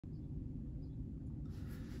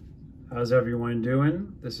How's everyone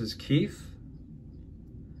doing? This is Keith.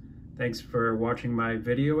 Thanks for watching my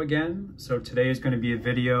video again. So today is going to be a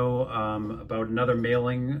video about another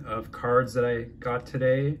mailing of cards that I got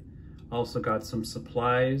today. Also got some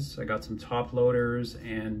supplies. I got some top loaders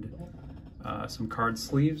and some card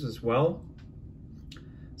sleeves as well.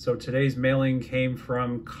 So today's mailing came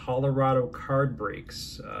from Colorado Card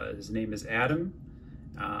Breaks. His name is Adam.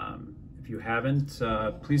 If you haven't,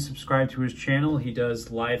 please subscribe to his channel. He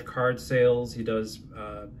does live card sales, he does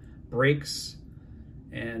breaks,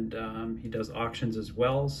 and he does auctions as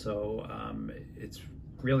well. So it's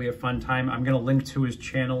really a fun time. I'm going to link to his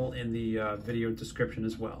channel in the video description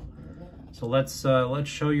as well. So let's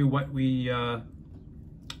show you what we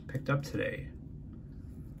picked up today.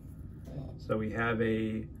 So we have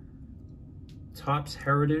a Topps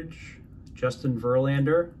Heritage Justin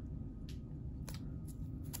Verlander.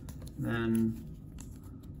 Then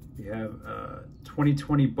we have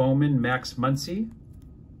 2020 Bowman Max Muncy.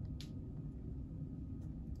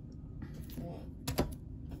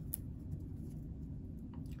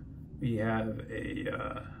 We have a,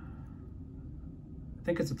 I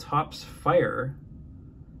think it's a Topps Fire,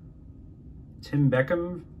 Tim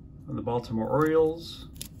Beckham of the Baltimore Orioles.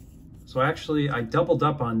 So actually I doubled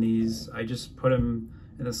up on these. I just put them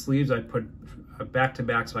in the sleeves. I put back to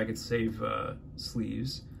back so I could save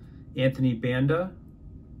sleeves. Anthony Banda,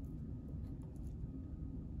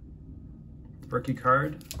 rookie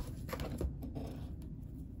card.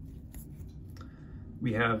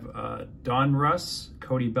 We have Don Russ,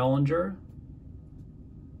 Cody Bellinger.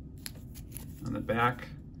 On the back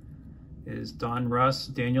is Don Russ,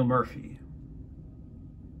 Daniel Murphy.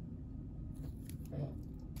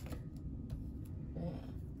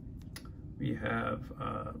 We have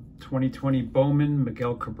 2020 Bowman,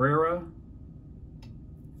 Miguel Cabrera.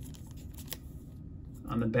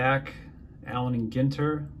 On the back, Allen and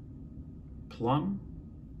Ginter, Plum.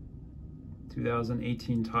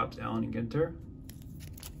 2018 Topps Allen and Ginter.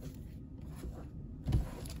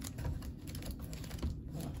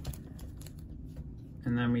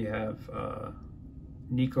 And then we have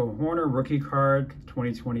Nico Horner, rookie card,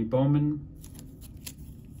 2020 Bowman.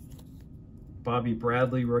 Bobby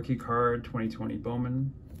Bradley, rookie card, 2020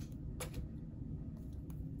 Bowman.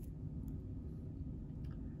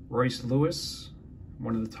 Royce Lewis,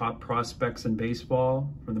 one of the top prospects in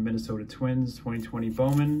baseball from the Minnesota Twins, 2020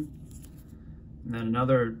 Bowman. And then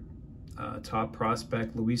another top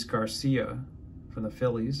prospect, Luis Garcia from the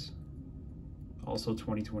Phillies, also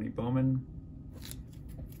 2020 Bowman.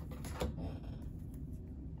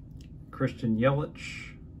 Christian Yelich.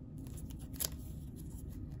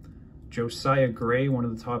 Josiah Gray, one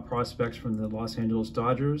of the top prospects from the Los Angeles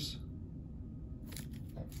Dodgers.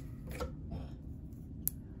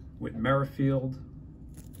 Whit Merrifield.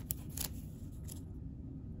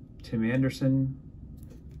 Tim Anderson.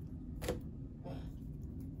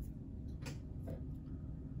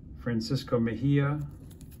 Francisco Mejia.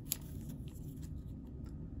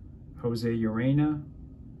 Jose Urena.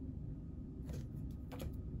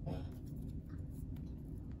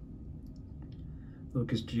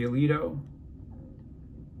 Lucas Giolito.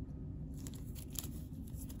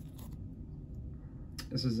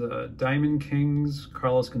 This is Diamond Kings,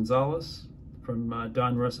 Carlos Gonzalez from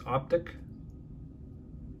Don Russ Optic.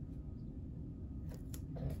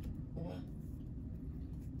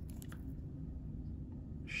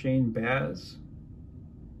 Shane Baz.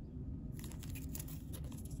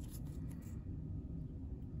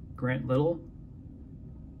 Grant Little.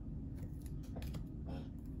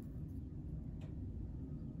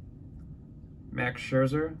 Max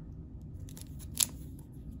Scherzer.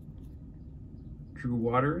 Drew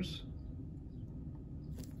Waters.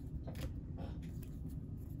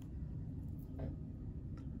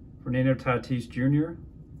 Fernando Tatis Jr.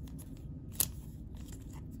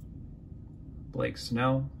 Blake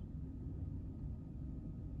Snell.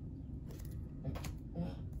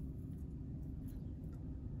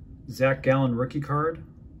 Zach Gallen rookie card.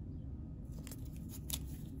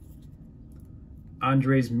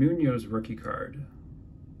 Andres Munoz rookie card.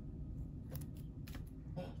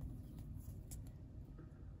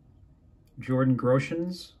 Jordan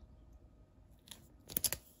Groshans.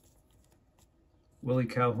 Willie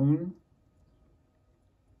Calhoun.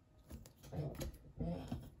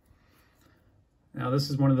 Now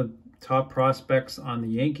this is one of the top prospects on the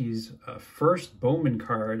Yankees. First Bowman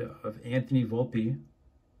card of Anthony Volpe.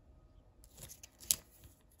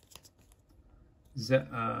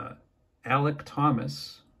 Alec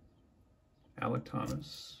Thomas.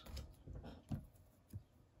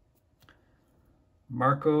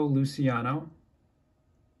 Marco Luciano.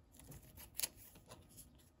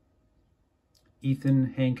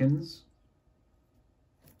 Ethan Hankins.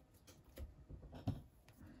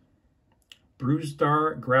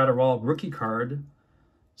 Brusdar Graterol rookie card.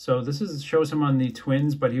 So this shows him on the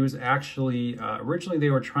Twins, but he was actually, originally they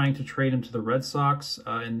were trying to trade him to the Red Sox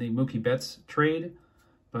in the Mookie Betts trade,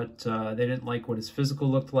 but they didn't like what his physical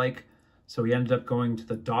looked like, so he ended up going to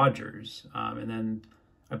the Dodgers. And then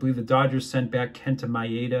I believe the Dodgers sent back Kenta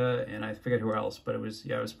Maeda, and I forget who else, but it was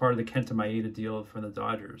part of the Kenta Maeda deal from the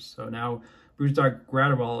Dodgers. So now Brusdar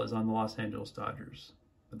Graterol is on the Los Angeles Dodgers,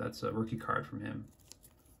 but that's a rookie card from him.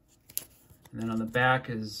 And then on the back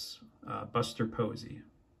is Buster Posey.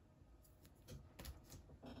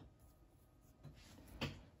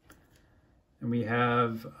 And we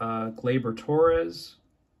have Gleyber Torres,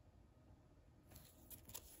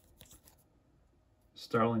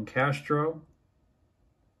 Starlin Castro,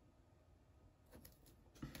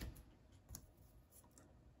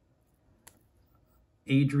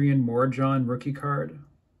 Adrian Morejon rookie card,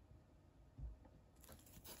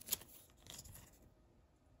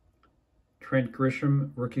 Trent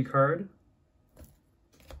Grisham rookie card,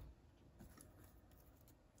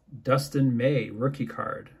 Dustin May rookie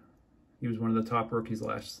card. He was one of the top rookies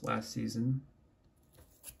last season.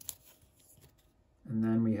 And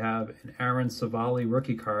then we have an Aaron Savali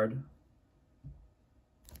rookie card.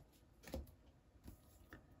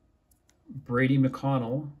 Brady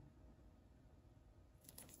McConnell.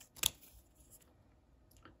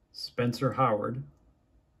 Spencer Howard.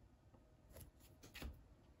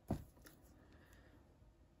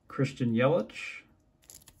 Christian Yelich.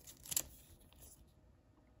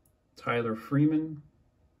 Tyler Freeman.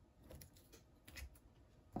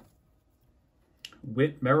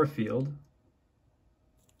 Whit Merrifield,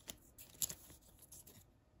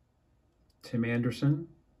 Tim Anderson,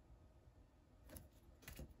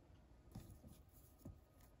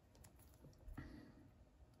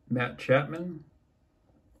 Matt Chapman,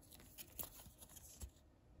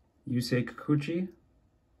 Yusei Kikuchi,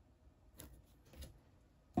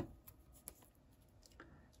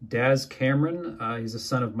 Daz Cameron, he's the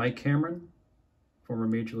son of Mike Cameron, former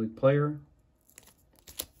Major League player.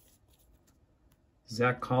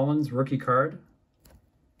 Zach Collins, rookie card.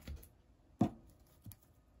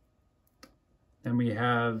 And we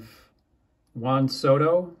have Juan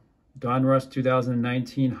Soto, Donruss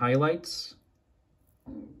 2019 highlights.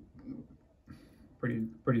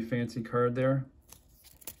 Pretty fancy card there.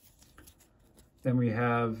 Then we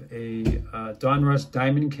have a Donruss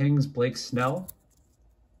Diamond Kings, Blake Snell.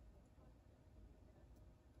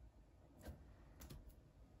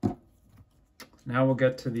 Now we'll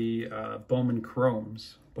get to the Bowman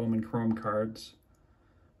Chromes, Bowman Chrome cards.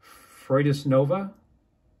 Freudis Nova.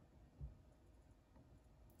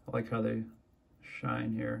 I like how they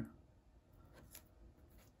shine here.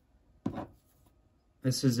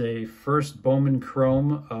 This is a first Bowman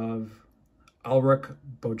Chrome of Ulrich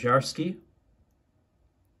Bojarski,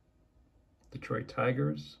 Detroit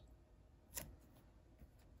Tigers.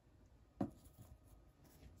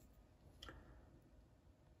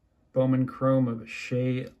 Bowman Chrome of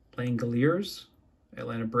Shea Langeliers,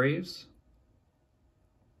 Atlanta Braves.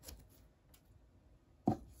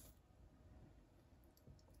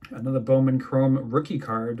 Another Bowman Chrome rookie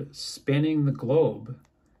card, Spanning the Globe,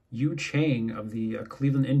 Yu Chang of the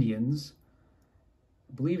Cleveland Indians.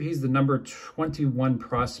 I believe he's the number 21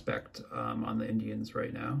 prospect on the Indians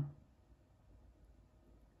right now.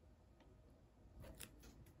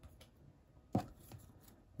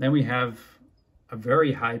 Then we have a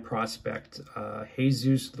very high prospect,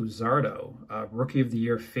 Jesus Luzardo, Rookie of the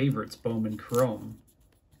Year favorites, Bowman Chrome.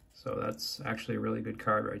 So that's actually a really good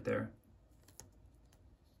card right there.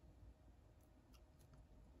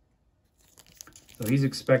 So he's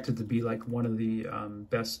expected to be like one of the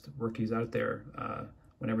best rookies out there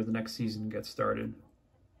whenever the next season gets started.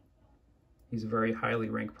 He's a very highly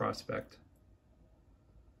ranked prospect.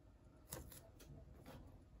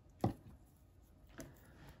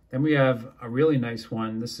 Then we have a really nice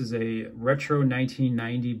one. This is a retro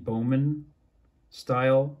 1990 Bowman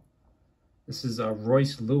style. This is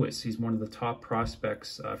Royce Lewis. He's one of the top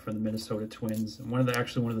prospects for the Minnesota Twins, and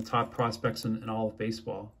actually one of the top prospects in all of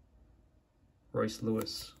baseball. Royce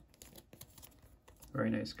Lewis. Very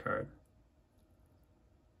nice card.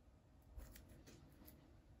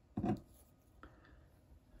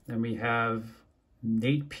 Then we have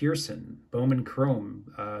Nate Pearson, Bowman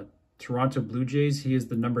Chrome, Toronto Blue Jays. He is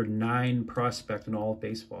the number 9 prospect in all of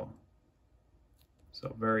baseball.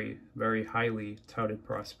 So very, very highly touted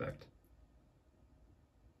prospect.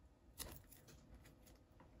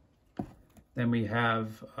 Then we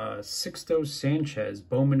have Sixto Sanchez,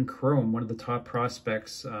 Bowman Chrome, one of the top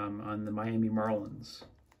prospects on the Miami Marlins.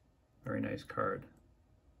 Very nice card.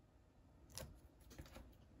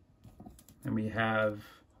 And we have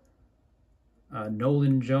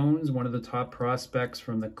Nolan Jones, one of the top prospects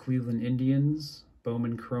from the Cleveland Indians.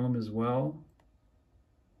 Bowman Chrome as well.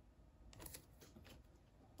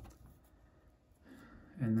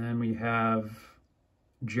 And then we have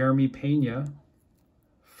Jeremy Pena,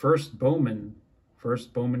 first Bowman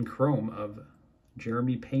Chrome of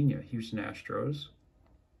Jeremy Pena, Houston Astros.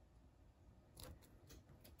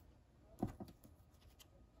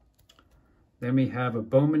 Then we have a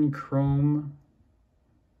Bowman Chrome,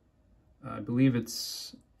 I believe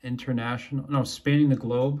it's international, no, Spanning the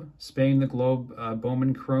Globe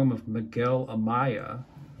Bowman Chrome of Miguel Amaya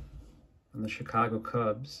on the Chicago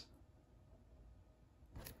Cubs.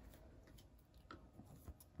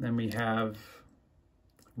 Then we have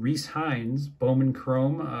Reese Hines, Bowman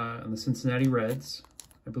Chrome on the Cincinnati Reds.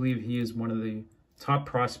 I believe he is one of the top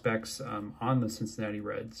prospects on the Cincinnati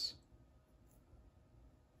Reds.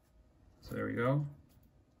 So there we go.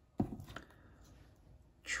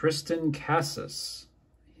 Tristan Casas.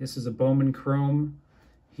 This is a Bowman Chrome.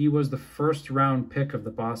 He was the first round pick of the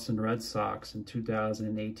Boston Red Sox in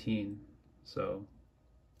 2018. So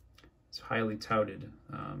it's highly touted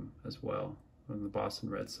as well from the Boston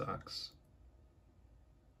Red Sox.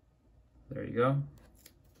 There you go.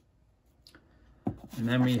 And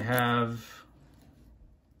then we have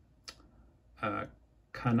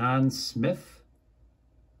Kanan Smith,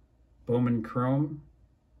 Bowman Chrome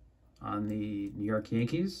on the New York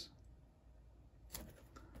Yankees.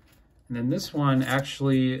 And then this one,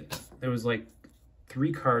 actually, there was like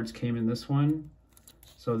 3 cards came in this one.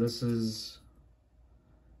 So this is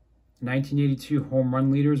 1982 home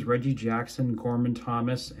run leaders, Reggie Jackson, Gorman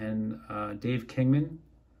Thomas, and Dave Kingman.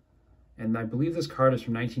 And I believe this card is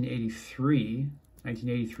from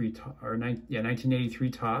 1983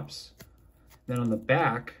 tops. Then on the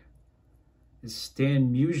back is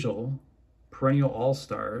Stan Musial, perennial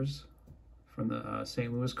All-Stars from the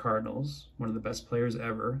St. Louis Cardinals, one of the best players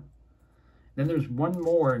ever. Then there's one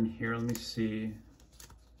more in here. Let me see.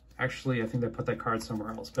 Actually, I think they put that card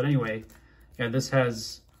somewhere else. But anyway, yeah, this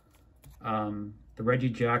has the Reggie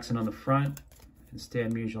Jackson on the front and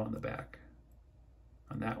Stan Musial on the back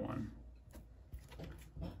on that one.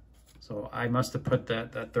 So I must have put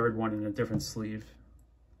that third one in a different sleeve.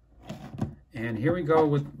 And here we go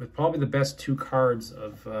with probably the best 2 cards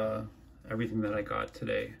of everything that I got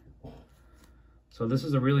today. So this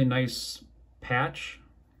is a really nice patch.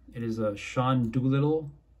 It is a Sean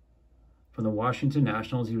Doolittle from the Washington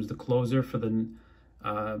Nationals. He was the closer for the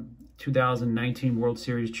 2019 World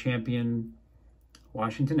Series champion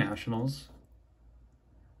Washington Nationals.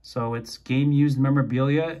 So it's game-used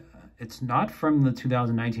memorabilia. It's not from the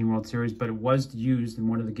 2019 World Series, but it was used in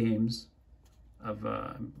one of the games of,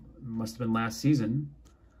 must have been last season.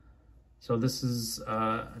 So this is,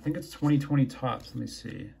 I think it's 2020 tops. Let me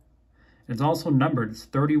see. It's also numbered. It's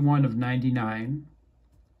 31 of 99.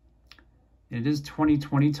 It is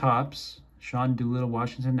 2020 tops, Sean Doolittle,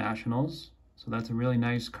 Washington Nationals. So that's a really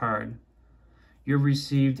nice card. You've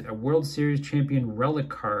received a World Series champion relic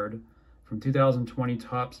card from 2020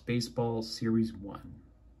 Topps Baseball Series 1.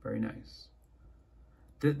 Very nice.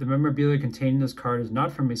 The memorabilia contained in this card is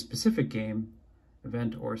not from a specific game,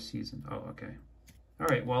 event, or season. Oh, okay. All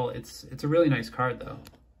right, well, it's a really nice card, though.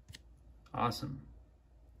 Awesome.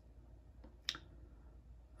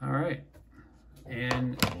 All right.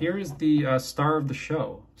 And here is the star of the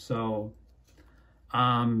show. So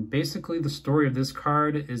basically the story of this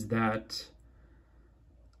card is that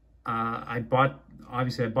I bought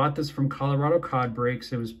this from Colorado Card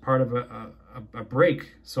Breaks. It was part of a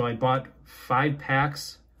break. So I bought 5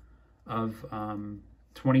 packs of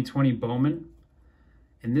 2020 Bowman.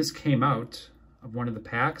 And this came out of one of the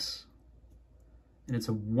packs. And it's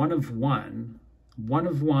a 1-of-1,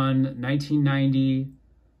 1990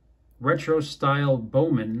 retro style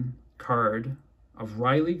Bowman card of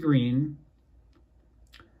Riley Greene.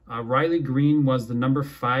 Riley Greene was the number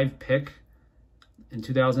 5 pick in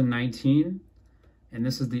 2019, and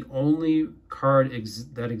this is the only card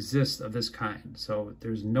that exists of this kind. So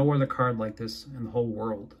there's no other card like this in the whole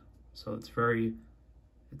world. So it's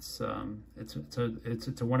a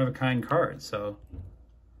one-of-a-kind card. So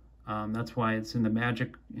that's why it's in the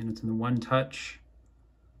Magic and it's in the One Touch,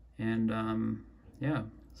 and yeah.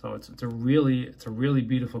 So it's a really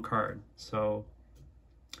beautiful card. So,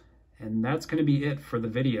 and that's going to be it for the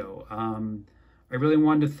video. I really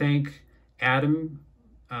wanted to thank Adam,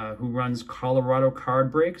 who runs Colorado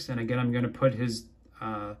Card Breaks, and again, I'm going to put his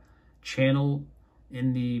channel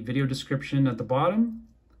in the video description at the bottom.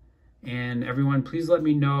 And everyone, please let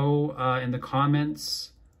me know in the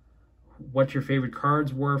comments what your favorite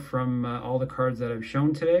cards were from all the cards that I've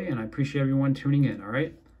shown today, and I appreciate everyone tuning in, all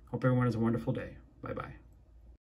right? Hope everyone has a wonderful day. Bye-bye.